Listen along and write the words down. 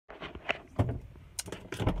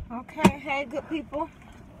Okay, hey good people.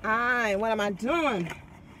 What am I doing?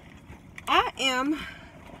 I am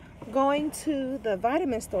going to the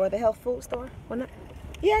vitamin store, the health food store. Well, not,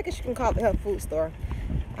 yeah, I guess you can call it the health food store.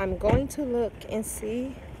 I'm going to look and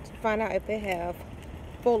see to find out if they have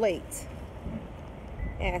folate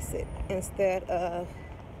acid instead of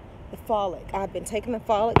the folic. I've been taking the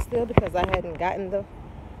folic still because I hadn't gotten the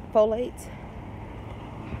folate,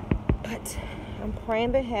 but I'm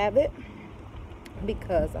praying they have it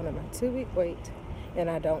because I'm in my 2-week wait and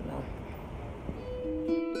I don't know.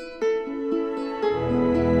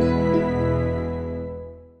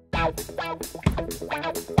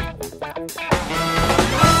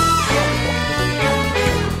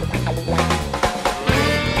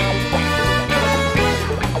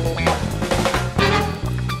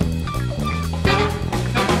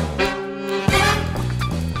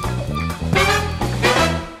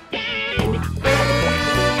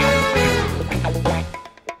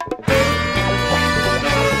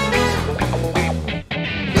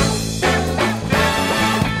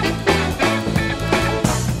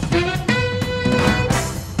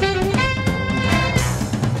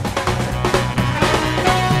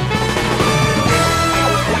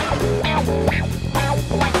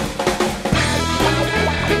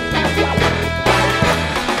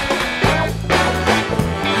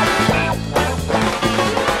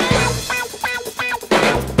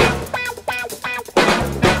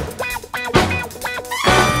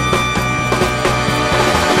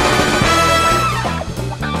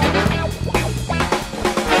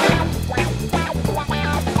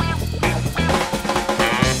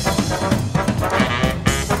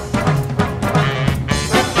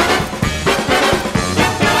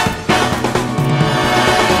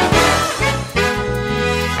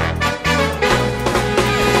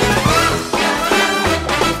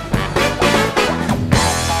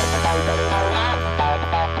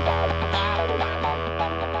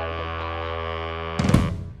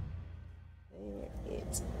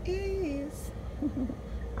 Is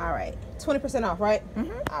all right, 20% off, right?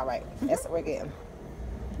 All right, that's what we're getting.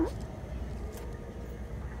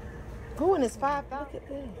 Oh, and it's $5. Look at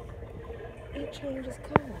this, it changes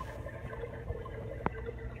color.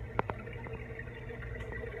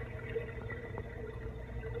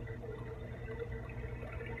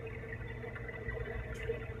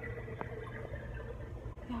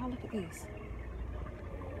 Y'all, look at these.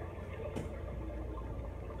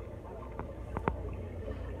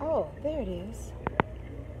 Oh, there it is.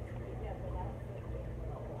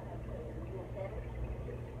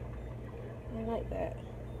 I like that.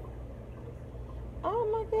 Oh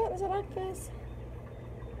my goodness, I like this.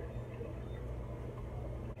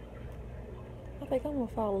 I think I'm gonna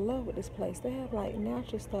fall in love with this place. They have like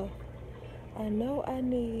natural stuff. I know I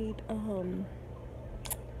need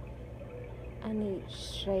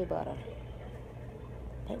shea butter.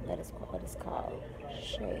 I think that is what it's called.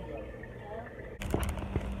 Shea.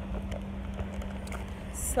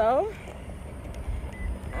 So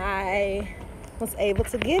I was able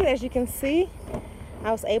to get it, as you can see.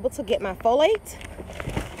 I was able to get my folate,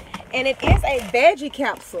 and it is a veggie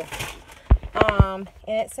capsule, and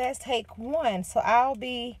it says take 1, so I'll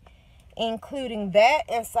be including that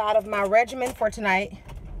inside of my regimen for tonight.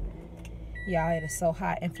 Y'all, it is so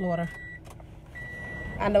hot in Florida.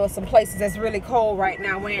 I know some places that's really cold right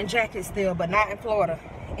now wearing jackets still, but not in Florida.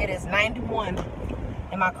 It is 91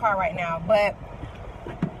 in my car right now, but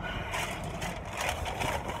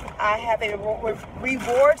I have a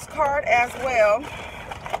rewards card as well.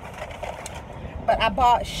 But I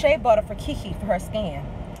bought shea butter for Kiki for her skin.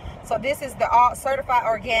 So this is the all certified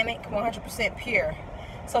organic, 100% pure.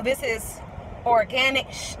 So this is organic,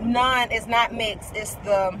 none is not mixed. It's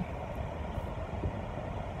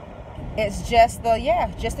just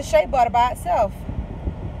the shea butter by itself.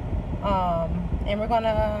 And we're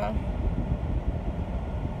gonna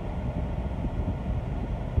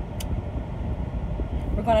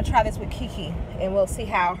try this with Kiki, and we'll see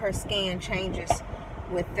how her skin changes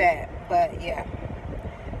with that. But yeah,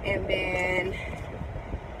 and then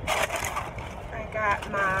I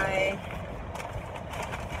got my,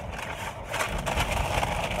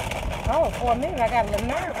 oh, for a minute I got a little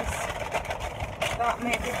nervous. Thought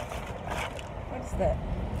maybe, what is that?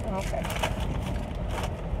 Okay,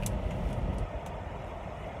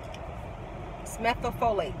 it's Methyl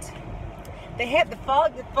Folate. They had the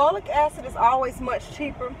folic acid is always much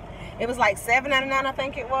cheaper. It was like $7.99, I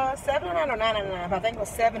think it was. $7.99 or $9.99, but I think it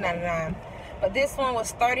was $7.99. But this one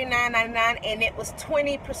was $39.99, and it was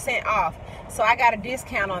 20% off. So I got a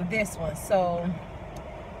discount on this one. So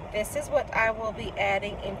this is what I will be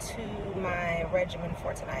adding into my regimen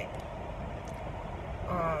for tonight.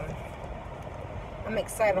 I'm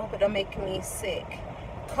excited. I hope it don't make me sick.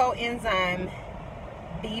 Coenzyme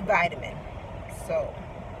B vitamin. So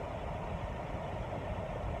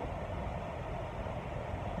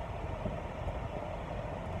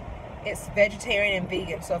it's vegetarian and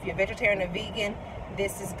vegan. So if you're vegetarian and vegan,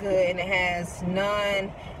 this is good, and it has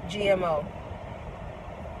non-GMO.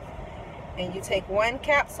 And you take 1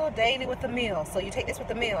 capsule daily with a meal. So you take this with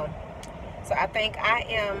a meal. So I think I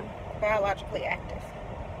am biologically active.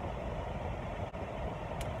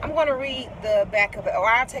 I'm going to read the back of it, or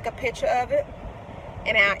I'll take a picture of it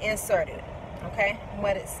and I'll insert it, okay,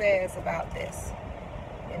 what it says about this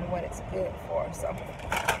and what it's good for. So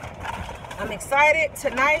I'm excited.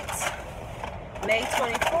 Tonight, May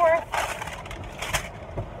 24th,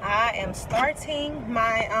 I am starting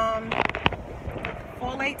my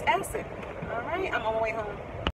folate acid. All right, I'm on my way home.